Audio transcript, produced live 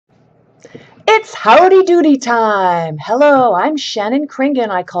It's howdy doody time! Hello, I'm Shannon Kringen.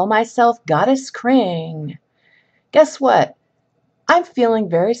 I call myself Goddess Kring. Guess what? I'm feeling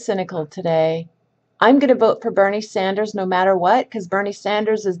very cynical today. I'm going to vote for Bernie Sanders no matter what, because Bernie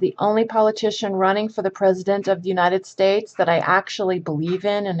Sanders is the only politician running for the President of the United States that I actually believe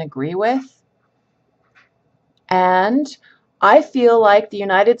in and agree with. And I feel like the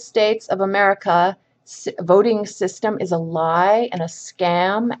United States of America voting system is a lie and a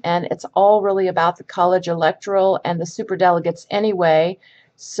scam, and it's all really about the college electoral and the superdelegates anyway.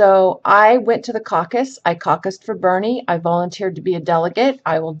 So I went to the caucus. I caucused for Bernie. I volunteered to be a delegate.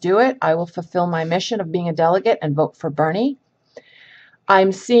 I will do it. I will fulfill my mission of being a delegate and vote for Bernie.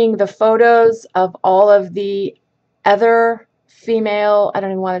 I'm seeing the photos of all of the other female, I don't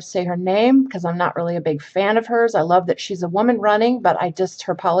even want to say her name because I'm not really a big fan of hers. I love that she's a woman running, but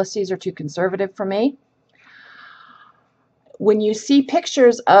her policies are too conservative for me. When you see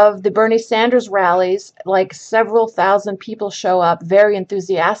pictures of the Bernie Sanders rallies, like several thousand people show up very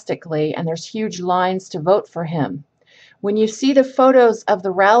enthusiastically, and there's huge lines to vote for him. When you see the photos of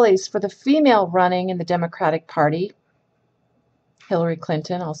the rallies for the female running in the Democratic Party, Hillary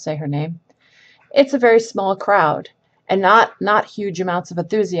Clinton, I'll say her name, it's a very small crowd and not huge amounts of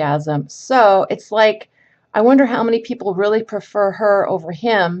enthusiasm. So it's like, I wonder how many people really prefer her over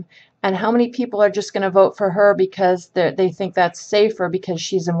him, and how many people are just going to vote for her because they think that's safer because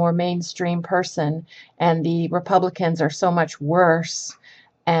she's a more mainstream person, and the Republicans are so much worse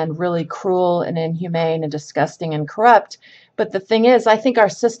and really cruel and inhumane and disgusting and corrupt. But the thing is, I think our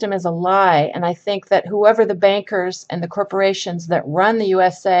system is a lie, and I think that whoever the bankers and the corporations that run the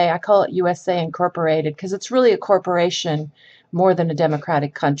USA, I call it USA Incorporated because it's really a corporation more than a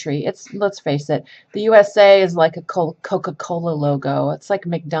democratic country. Let's face it, the USA is like a Coca-Cola logo. It's like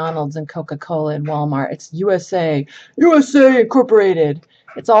McDonald's and Coca-Cola and Walmart. It's USA Incorporated.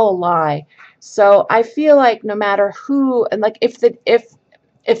 It's all a lie. So I feel like no matter who, and like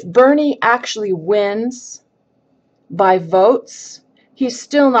if Bernie actually wins by votes, he's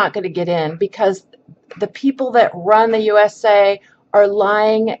still not going to get in because the people that run the USA are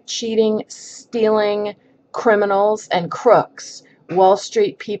lying, cheating, stealing criminals and crooks. Wall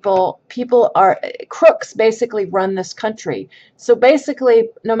Street people are crooks, basically run this country. So basically,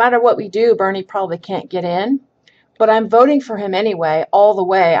 no matter what we do, Bernie probably can't get in. But I'm voting for him anyway, all the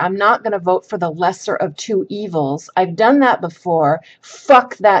way. I'm not going to vote for the lesser of two evils. I've done that before.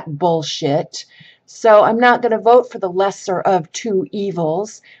 Fuck that bullshit. So I'm not going to vote for the lesser of two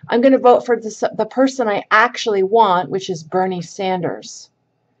evils. I'm going to vote for the person I actually want, which is Bernie Sanders,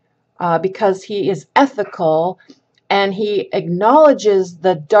 because he is ethical and he acknowledges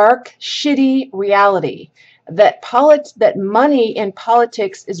the dark, shitty reality that money in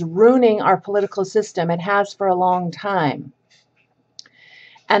politics is ruining our political system. It has for a long time.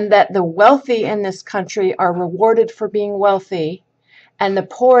 And that the wealthy in this country are rewarded for being wealthy, and the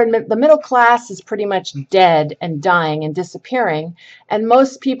poor and the middle class is pretty much dead and dying and disappearing. And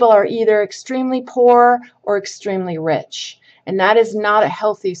most people are either extremely poor or extremely rich. And that is not a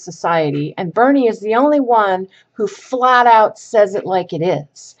healthy society. And Bernie is the only one who flat out says it like it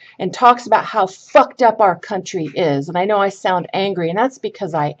is and talks about how fucked up our country is. And I know I sound angry, and that's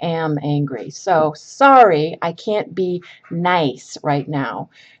because I am angry. So sorry, I can't be nice right now.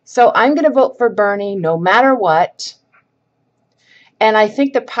 So I'm going to vote for Bernie no matter what. And I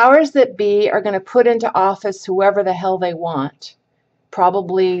think the powers that be are going to put into office whoever the hell they want.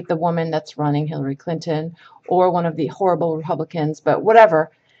 Probably the woman that's running, Hillary Clinton, or one of the horrible Republicans, but whatever.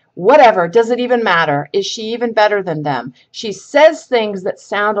 Whatever. Does it even matter? Is she even better than them? She says things that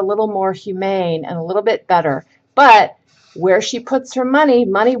sound a little more humane and a little bit better. But where she puts her money,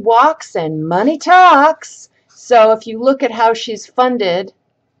 money walks and money talks. So if you look at how she's funded,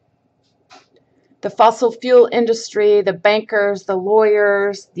 the fossil fuel industry, the bankers, the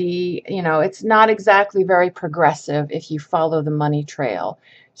lawyers, it's not exactly very progressive if you follow the money trail.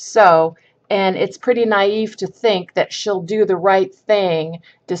 So, and it's pretty naive to think that she'll do the right thing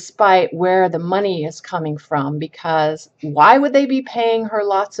despite where the money is coming from, because why would they be paying her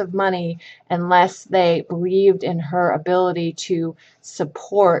lots of money unless they believed in her ability to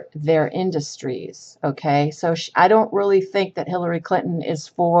support their industries? Okay, so I don't really think that Hillary Clinton is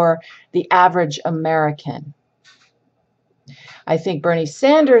for the average American. I think Bernie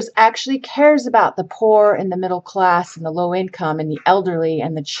Sanders actually cares about the poor and the middle class and the low income and the elderly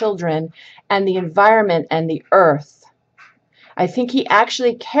and the children and the environment and the earth. I think he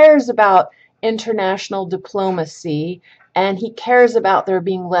actually cares about international diplomacy, and he cares about there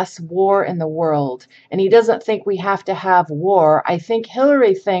being less war in the world. And he doesn't think we have to have war. I think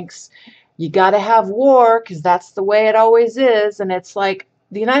Hillary thinks you got to have war because that's the way it always is. And it's like,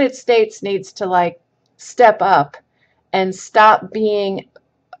 the United States needs to like step up and stop being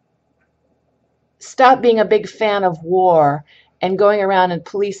a big fan of war and going around and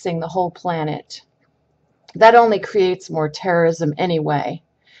policing the whole planet. That only creates more terrorism anyway.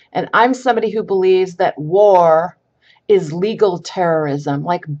 And I'm somebody who believes that war is legal terrorism,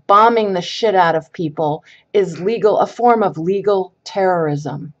 like bombing the shit out of people is legal, a form of legal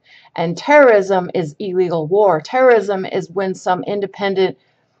terrorism. And terrorism is illegal war. Terrorism is when some independent,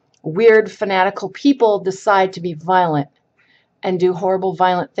 weird, fanatical people decide to be violent and do horrible,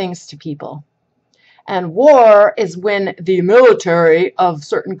 violent things to people. And war is when the military of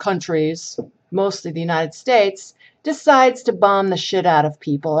certain countries, mostly the United States, decides to bomb the shit out of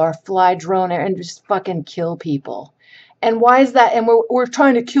people or fly drone and just fucking kill people. And why is that? And we're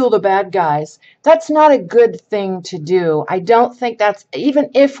trying to kill the bad guys. That's not a good thing to do. I don't think that's, even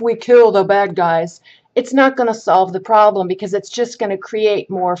if we kill the bad guys, it's not going to solve the problem, because it's just going to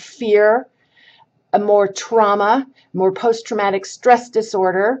create more fear, more trauma, more post-traumatic stress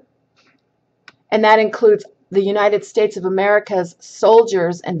disorder. And that includes the United States of America's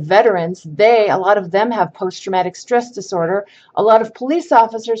soldiers and veterans. A lot of them have post-traumatic stress disorder. A lot of police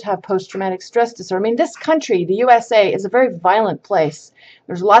officers have post-traumatic stress disorder. I mean, this country, the USA, is a very violent place.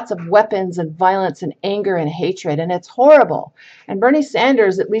 There's lots of weapons and violence and anger and hatred, and it's horrible. And Bernie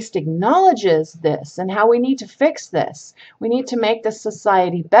Sanders at least acknowledges this and how we need to fix this. We need to make this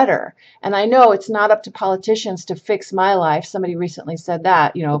society better. And I know it's not up to politicians to fix my life. Somebody recently said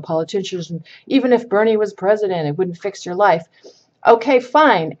that, you know, politicians, even if Bernie was president, it wouldn't fix your life. Okay,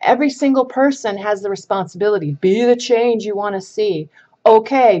 fine. Every single person has the responsibility. Be the change you want to see.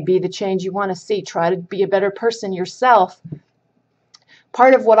 Okay, be the change you want to see. Try to be a better person yourself.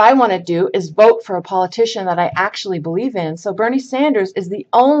 Part of what I want to do is vote for a politician that I actually believe in. So Bernie Sanders is the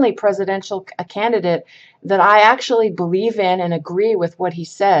only presidential candidate that I actually believe in and agree with what he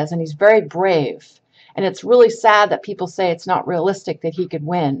says. And he's very brave. And it's really sad that people say it's not realistic that he could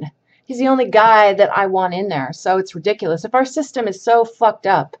win. He's the only guy that I want in there. So it's ridiculous. If our system is so fucked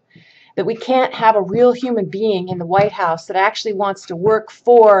up that we can't have a real human being in the White House that actually wants to work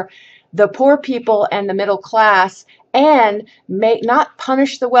for the poor people and the middle class, and not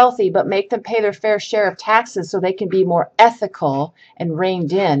punish the wealthy, but make them pay their fair share of taxes so they can be more ethical and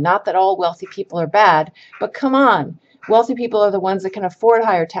reined in. Not that all wealthy people are bad, but come on. Wealthy people are the ones that can afford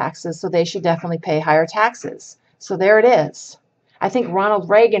higher taxes, so they should definitely pay higher taxes. So there it is. I think Ronald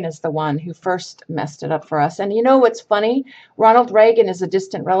Reagan is the one who first messed it up for us. And you know what's funny? Ronald Reagan is a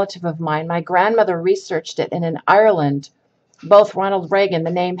distant relative of mine. My grandmother researched it, and in Ireland, both Ronald Reagan,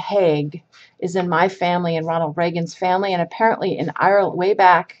 the name Haig, is in my family and Ronald Reagan's family. And apparently in Ireland, way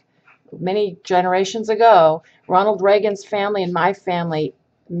back many generations ago, Ronald Reagan's family and my family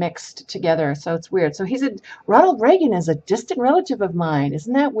mixed together. So it's weird. So Ronald Reagan is a distant relative of mine.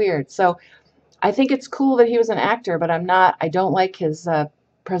 Isn't that weird? So I think it's cool that he was an actor, but I don't like his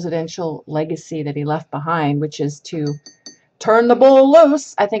presidential legacy that he left behind, which is to turn the bull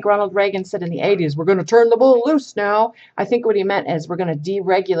loose. I think Ronald Reagan said in the 80s, we're going to turn the bull loose now. I think what he meant is we're going to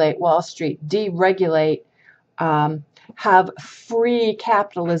deregulate Wall Street, deregulate, have free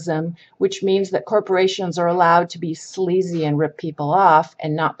capitalism, which means that corporations are allowed to be sleazy and rip people off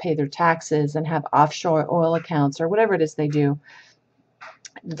and not pay their taxes and have offshore oil accounts or whatever it is they do.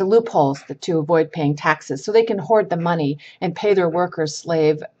 The loopholes to avoid paying taxes so they can hoard the money and pay their workers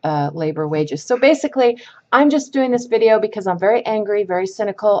slave labor wages. So basically, I'm just doing this video because I'm very angry, very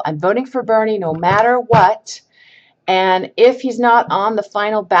cynical. I'm voting for Bernie no matter what. And if he's not on the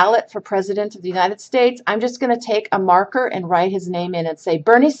final ballot for president of the United States, I'm just going to take a marker and write his name in and say,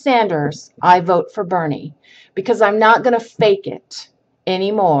 Bernie Sanders, I vote for Bernie. Because I'm not going to fake it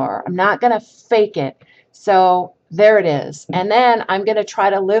anymore. I'm not going to fake it. So there it is. And then I'm going to try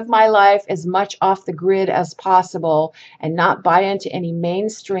to live my life as much off the grid as possible and not buy into any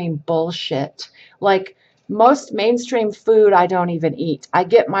mainstream bullshit. Like most mainstream food I don't even eat. I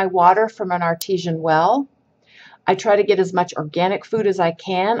get my water from an artesian well. I try to get as much organic food as I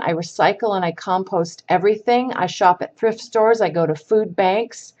can. I recycle and I compost everything. I shop at thrift stores. I go to food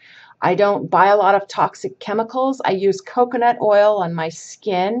banks. I don't buy a lot of toxic chemicals. I use coconut oil on my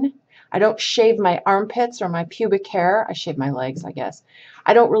skin. I don't shave my armpits or my pubic hair. I shave my legs, I guess.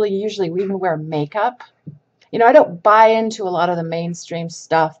 I don't really usually even wear makeup. You know, I don't buy into a lot of the mainstream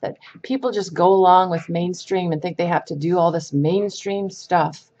stuff that people just go along with mainstream and think they have to do all this mainstream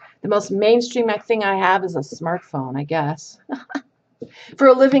stuff. The most mainstream thing I have is a smartphone, I guess. For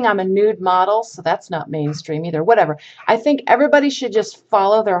a living, I'm a nude model, so that's not mainstream either. Whatever. I think everybody should just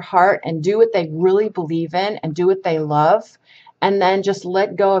follow their heart and do what they really believe in and do what they love, and then just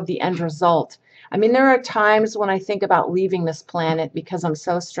let go of the end result. I mean, there are times when I think about leaving this planet because I'm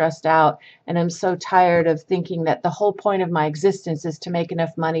so stressed out and I'm so tired of thinking that the whole point of my existence is to make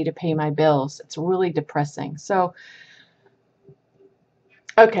enough money to pay my bills. It's really depressing. So,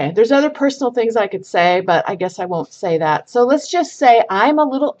 okay, there's other personal things I could say, but I guess I won't say that. So let's just say I'm a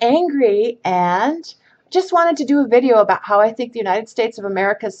little angry and just wanted to do a video about how I think the United States of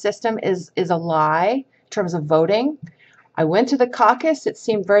America's system is a lie in terms of voting. I went to the caucus. It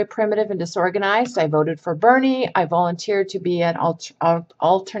seemed very primitive and disorganized. I voted for Bernie. I volunteered to be an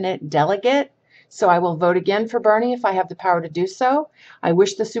alternate delegate. So I will vote again for Bernie if I have the power to do so. I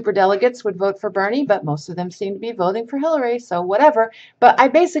wish the superdelegates would vote for Bernie, but most of them seem to be voting for Hillary, so whatever. But I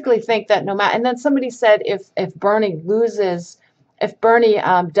basically think that no matter, and then somebody said if Bernie loses, if Bernie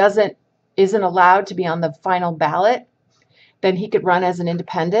isn't allowed to be on the final ballot, then he could run as an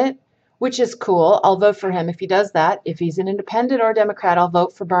independent, which is cool. I'll vote for him if he does that. If he's an independent or a Democrat, I'll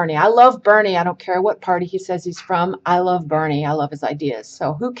vote for Bernie. I love Bernie. I don't care what party he says he's from. I love Bernie. I love his ideas.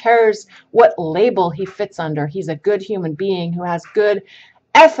 So who cares what label he fits under? He's a good human being who has good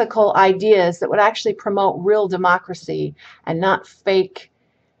ethical ideas that would actually promote real democracy and not fake,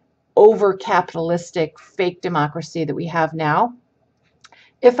 over-capitalistic, fake democracy that we have now.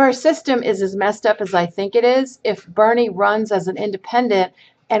 If our system is as messed up as I think it is, if Bernie runs as an independent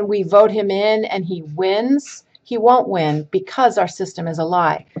and we vote him in and he wins, he won't win because our system is a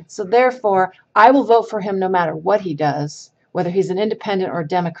lie. So therefore, I will vote for him no matter what he does, whether he's an independent or a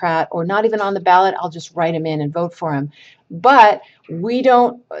Democrat or not even on the ballot. I'll just write him in and vote for him. But we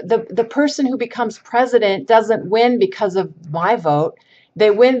don't, the person who becomes president doesn't win because of my vote. They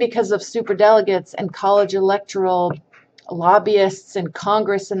win because of superdelegates and college electoral lobbyists in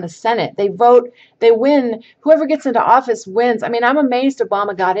Congress and the Senate. They vote, they win. Whoever gets into office wins. I mean, I'm amazed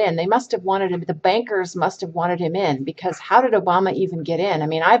Obama got in. They must have wanted him, the bankers must have wanted him in, because how did Obama even get in? I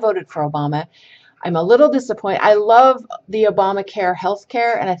mean, I voted for Obama. I'm a little disappointed. I love the Obamacare health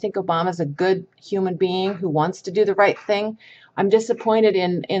care, and I think Obama's a good human being who wants to do the right thing. I'm disappointed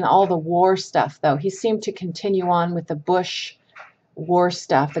in all the war stuff, though. He seemed to continue on with the Bush war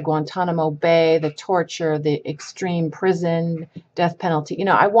stuff, the Guantanamo Bay, the torture, the extreme prison, death penalty. You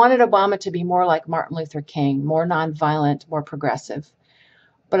know, I wanted Obama to be more like Martin Luther King, more nonviolent, more progressive.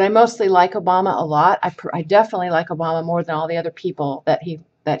 But I mostly like Obama a lot. I definitely like Obama more than all the other people that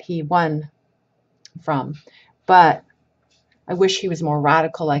he won from. But I wish he was more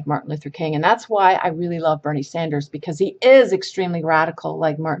radical like Martin Luther King. And that's why I really love Bernie Sanders, because he is extremely radical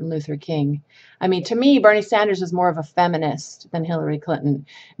like Martin Luther King. I mean, to me, Bernie Sanders is more of a feminist than Hillary Clinton,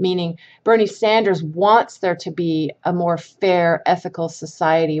 meaning Bernie Sanders wants there to be a more fair, ethical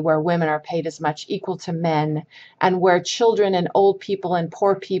society where women are paid as much equal to men, and where children and old people and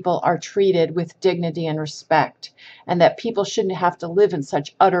poor people are treated with dignity and respect, and that people shouldn't have to live in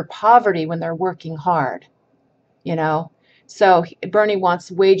such utter poverty when they're working hard, you know? So Bernie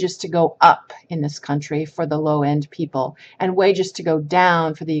wants wages to go up in this country for the low-end people and wages to go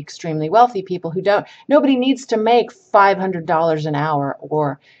down for the extremely wealthy people who don't. Nobody needs to make $500 an hour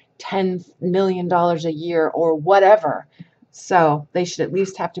or $10 million a year or whatever. So they should at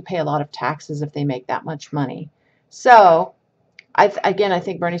least have to pay a lot of taxes if they make that much money. So again, I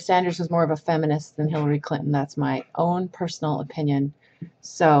think Bernie Sanders is more of a feminist than Hillary Clinton. That's my own personal opinion.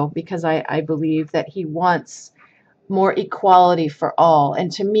 So because I believe that he wants more equality for all. And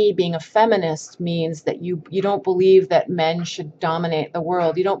to me, being a feminist means that you don't believe that men should dominate the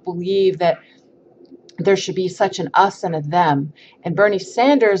world. You don't believe that there should be such an us and a them. And Bernie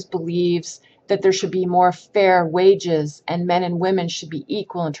Sanders believes that there should be more fair wages and men and women should be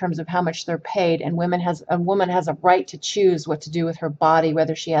equal in terms of how much they're paid, and a woman has a right to choose what to do with her body,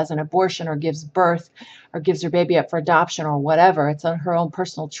 whether she has an abortion or gives birth or gives her baby up for adoption or whatever. It's on her own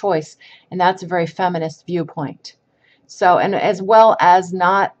personal choice, and that's a very feminist viewpoint. So, and as well as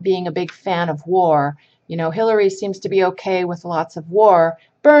not being a big fan of war, you know, Hillary seems to be okay with lots of war.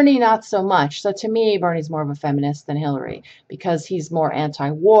 Bernie, not so much. So to me, Bernie's more of a feminist than Hillary because he's more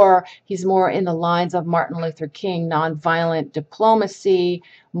anti-war. He's more in the lines of Martin Luther King, nonviolent diplomacy,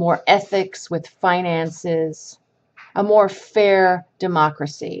 more ethics with finances, a more fair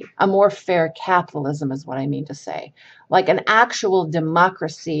democracy, a more fair capitalism is what I mean to say. Like an actual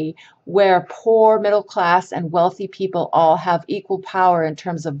democracy where poor, middle class, and wealthy people all have equal power in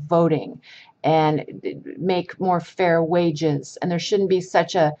terms of voting and make more fair wages. And there shouldn't be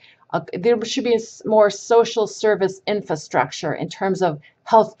there should be a more social service infrastructure in terms of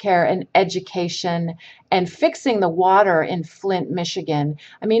healthcare and education and fixing the water in Flint, Michigan.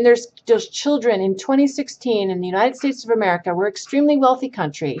 I mean, there's children in 2016 in the United States of America. We're an extremely wealthy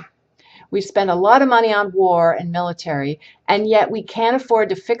country. We spend a lot of money on war and military, and yet we can't afford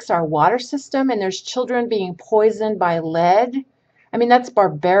to fix our water system, and there's children being poisoned by lead. I mean, that's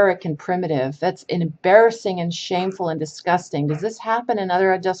barbaric and primitive. That's embarrassing and shameful and disgusting. Does this happen in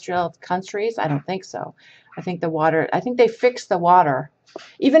other industrial countries? I don't think so. I think they fix the water.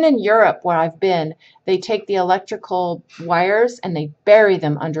 Even in Europe, where I've been, they take the electrical wires and they bury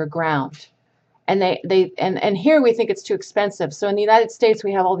them underground. And here we think it's too expensive. So in the United States,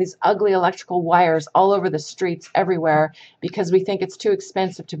 we have all these ugly electrical wires all over the streets everywhere because we think it's too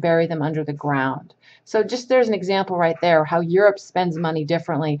expensive to bury them under the ground. So just there's an example right there how Europe spends money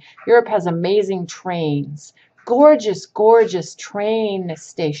differently. Europe has amazing trains, gorgeous, gorgeous train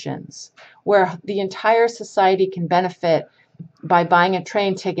stations where the entire society can benefit by buying a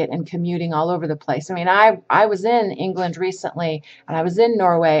train ticket and commuting all over the place. I mean, I was in England recently, and I was in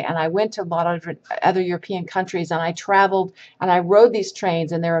Norway, and I went to a lot of other European countries, and I traveled, and I rode these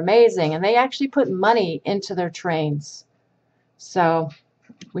trains, and they're amazing, and they actually put money into their trains. So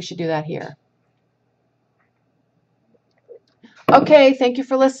we should do that here. Okay, thank you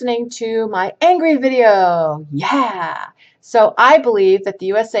for listening to my angry video. Yeah. So I believe that the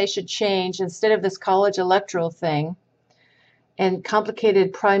USA should change, instead of this college electoral thing, and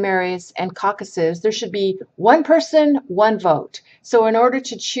complicated primaries and caucuses, there should be one person, one vote. So in order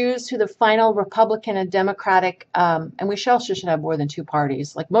to choose who the final Republican and Democratic, and we also should have more than 2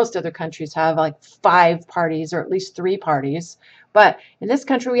 parties, like most other countries have like 5 parties or at least 3 parties. But in this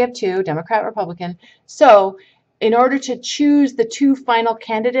country we have 2, Democrat, Republican. So in order to choose the 2 final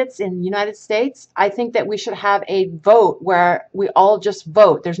candidates in the United States, I think that we should have a vote where we all just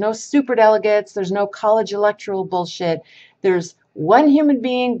vote. There's no super delegates. There's no college electoral bullshit. There's one human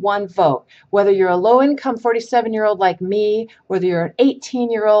being, one vote. Whether you're a low-income 47-year-old like me, whether you're an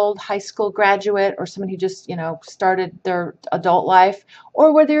 18-year-old high school graduate or someone who just, started their adult life,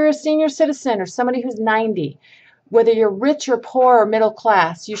 or whether you're a senior citizen or somebody who's 90, whether you're rich or poor or middle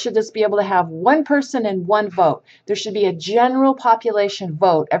class, you should just be able to have one person and one vote. There should be a general population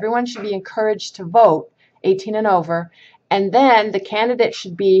vote. Everyone should be encouraged to vote, 18 and over, and then the candidate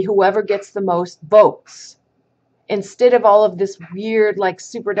should be whoever gets the most votes, instead of all of this weird, like,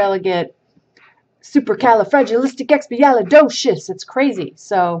 superdelegate, supercalifragilisticexpialidocious. It's crazy.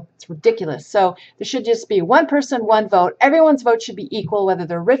 So it's ridiculous. So there should just be one person, one vote. Everyone's vote should be equal, whether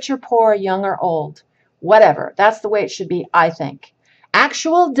they're rich or poor, young or old, whatever. That's the way it should be, I think.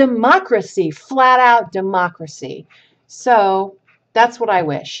 Actual democracy, flat out democracy. So that's what I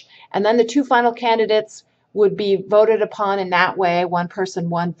wish. And then the 2 final candidates would be voted upon in that way, one person,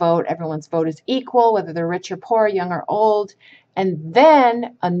 one vote. Everyone's vote is equal, whether they're rich or poor, young or old. And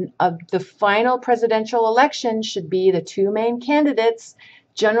then the final presidential election should be the 2 main candidates.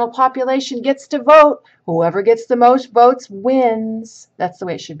 General population gets to vote. Whoever gets the most votes wins. That's the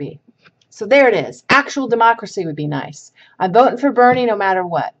way it should be. So there it is. Actual democracy would be nice. I'm voting for Bernie no matter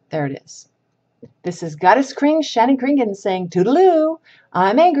what. There it is. This is Goddess Kringen, Shannon Kringen, saying toodaloo.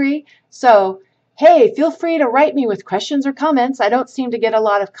 I'm angry. So hey, feel free to write me with questions or comments. I don't seem to get a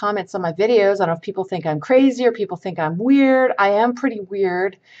lot of comments on my videos. I don't know if people think I'm crazy or people think I'm weird. I am pretty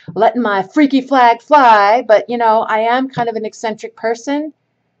weird, letting my freaky flag fly, but I am kind of an eccentric person.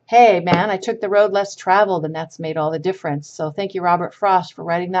 Hey, man, I took the road less traveled, and that's made all the difference. So thank you, Robert Frost, for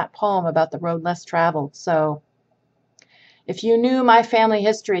writing that poem about the road less traveled. So if you knew my family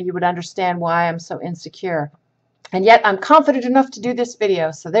history, you would understand why I'm so insecure. And yet I'm confident enough to do this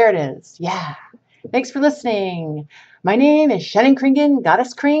video. So there it is. Yeah. Thanks for listening. My name is Shannon Kringen,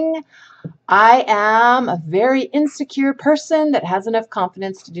 Goddess Kring. I am a very insecure person that has enough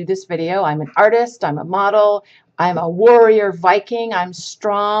confidence to do this video. I'm an artist, I'm a model, I'm a warrior Viking, I'm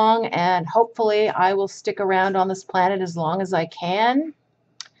strong, and hopefully I will stick around on this planet as long as I can.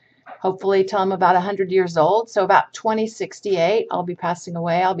 Hopefully till I'm about 100 years old. So about 2068, I'll be passing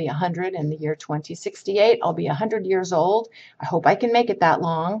away. I'll be 100 in the year 2068. I'll be 100 years old. I hope I can make it that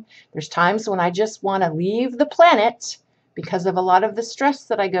long. There's times when I just want to leave the planet because of a lot of the stress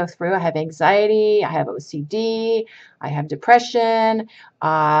that I go through. I have anxiety, I have OCD, I have depression,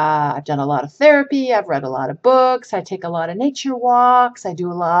 I've done a lot of therapy, I've read a lot of books, I take a lot of nature walks, I do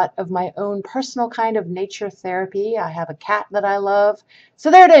a lot of my own personal kind of nature therapy. I have a cat that I love.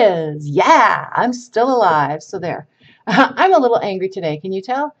 So there it is. Yeah, I'm still alive. So there. I'm a little angry today. Can you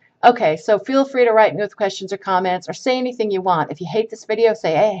tell? Okay, so feel free to write me with questions or comments or say anything you want. If you hate this video,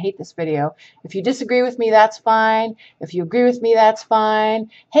 say, hey, I hate this video. If you disagree with me, that's fine. If you agree with me, that's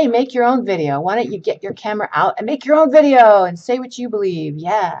fine. Hey, make your own video. Why don't you get your camera out and make your own video and say what you believe?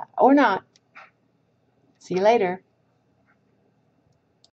 Yeah, or not. See you later.